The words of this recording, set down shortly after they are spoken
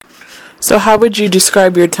So how would you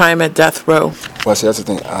describe your time at Death Row? Well, see, that's the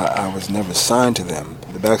thing. I was never signed to them.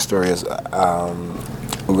 The backstory is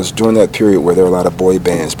it was during that period where there were a lot of boy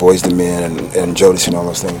bands, Boys II Men and Jodeci and all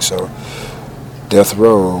those things. So Death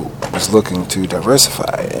Row was looking to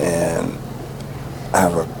diversify. And I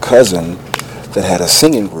have a cousin that had a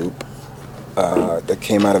singing group that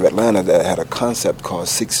came out of Atlanta that had a concept called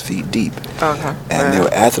 6 Feet Deep. Okay. And they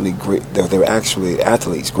were actually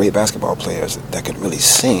athletes, great basketball players that could really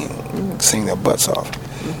sing their butts off.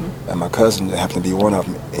 And my cousin happened to be one of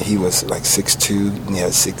them. He was like 6'2", and he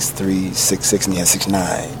had 6'3", 6'6", and he had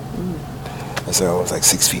 6'9". And so it was like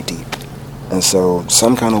 6 feet deep. And so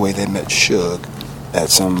some kind of way they met Suge at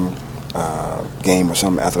some game or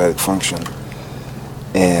some athletic function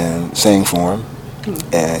and sang for him.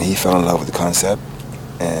 And he fell in love with the concept,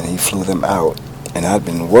 and he flew them out. And I'd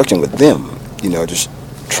been working with them, just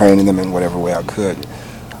training them in whatever way I could,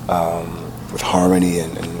 with harmony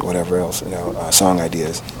and whatever else, song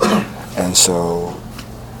ideas. And so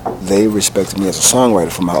they respected me as a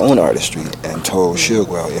songwriter for my own artistry and told Suge,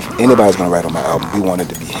 well, if anybody's going to write on my album, we wanted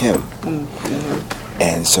to be him.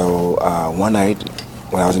 And so one night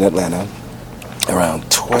when I was in Atlanta, around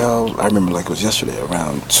 12, I remember like it was yesterday,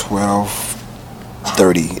 around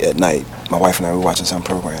 12:30 at night, my wife and I were watching some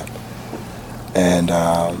program, and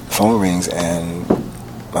phone rings, and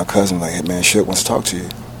my cousin was like, hey man, Suge wants to talk to you.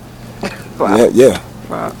 Wow. Yeah.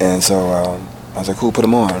 Wow. And so I was like, cool, put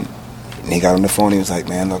him on. And he got on the phone, he was like,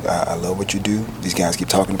 man, look, I love what you do. These guys keep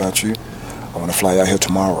talking about you. I want to fly out here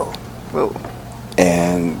tomorrow. Whoa.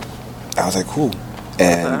 And I was like, cool.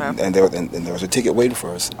 And there was a ticket waiting for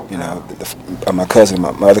us. My cousin,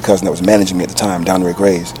 my other cousin that was managing me at the time, Donray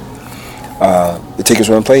Graves, the tickets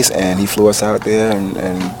were in place, and he flew us out there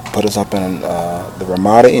and put us up in the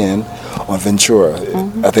Ramada Inn on Ventura.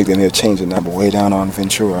 I think they may have changed the number, way down on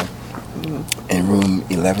Ventura, in room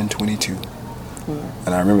 1122.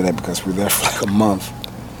 And I remember that because we were there for like a month.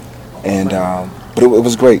 And but it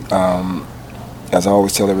was great. As I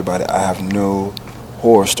always tell everybody, I have no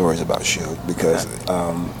horror stories about Suge because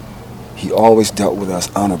he always dealt with us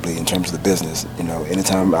honorably in terms of the business.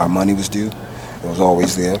 Anytime our money was due, it was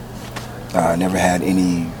always there. I never had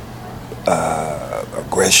any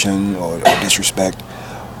aggression or disrespect,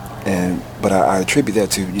 but I attribute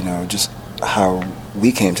that to just how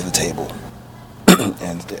we came to the table.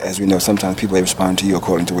 And as we know, sometimes people, they respond to you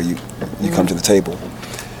according to where you come to the table.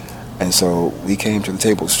 And so we came to the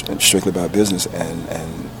table strictly about business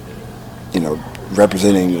and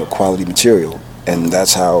representing quality material, and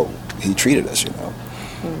that's how he treated us.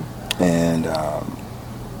 And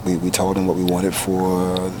we told him what we wanted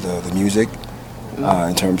for the music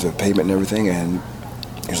in terms of payment and everything, and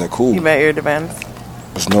he was like, cool. You met your demands?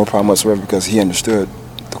 There's no problem whatsoever because he understood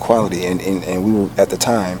the quality, and we were at the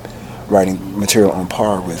time writing material on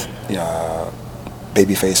par with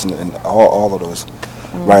Babyface and all of those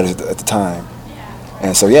writers at the time.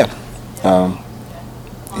 And so he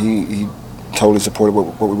totally supported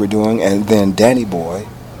what we were doing. And then Danny Boy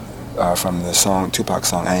from the Tupac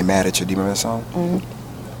song I Ain't Mad at You, do you remember that song?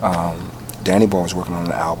 Danny Boy was working on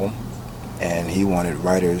an album, and he wanted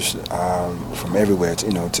writers from everywhere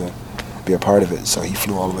to be a part of it. So he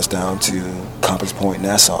flew all of us down to Compass Point,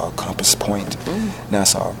 Nassau,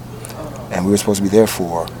 and we were supposed to be there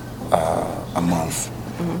for a month,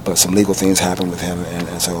 but some legal things happened with him,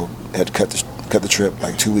 and so had to cut the trip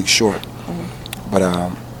like 2 weeks short. But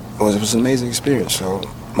it was an amazing experience. So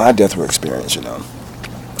my Death Row experience,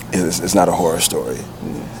 is not a horror story.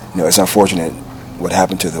 It's unfortunate what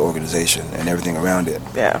happened to the organization and everything around it.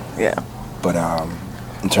 Yeah. But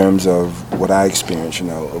in terms of what I experienced,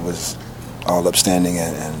 it was all upstanding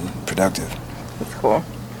and productive. That's cool.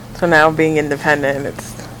 So now being independent,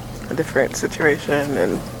 it's a different situation,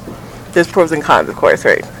 and there's pros and cons, of course,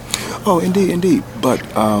 right? Oh, indeed. But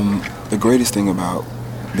the greatest thing about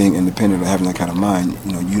being independent or having that kind of mind,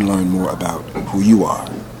 you learn more about who you are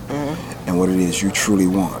and what it is you truly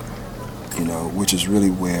want, which is really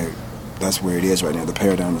that's where it is right now. The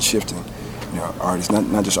paradigm is shifting. Artists,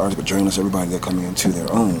 not just artists, but journalists, everybody, they're coming into their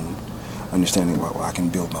own understanding, well, I can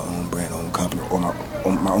build my own brand, own company, or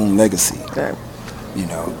my own legacy. Okay.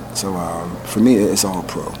 So for me, it's all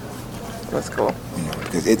pro. That's cool.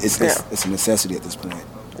 Because it's a necessity at this point.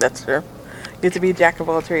 That's true. You have to be a jack of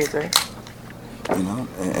all trades, right?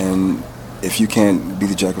 And if you can't be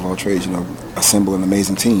the jack of all trades, assemble an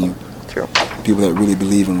amazing team. True. People that really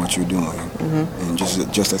believe in what you're doing and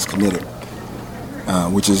just as committed,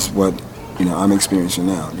 which is what I'm experiencing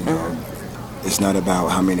now. It's not about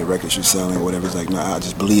how many records you're selling or whatever. It's like, no, I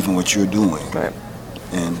just believe in what you're doing, right?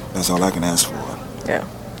 And that's all I can ask for. Yeah,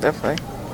 definitely.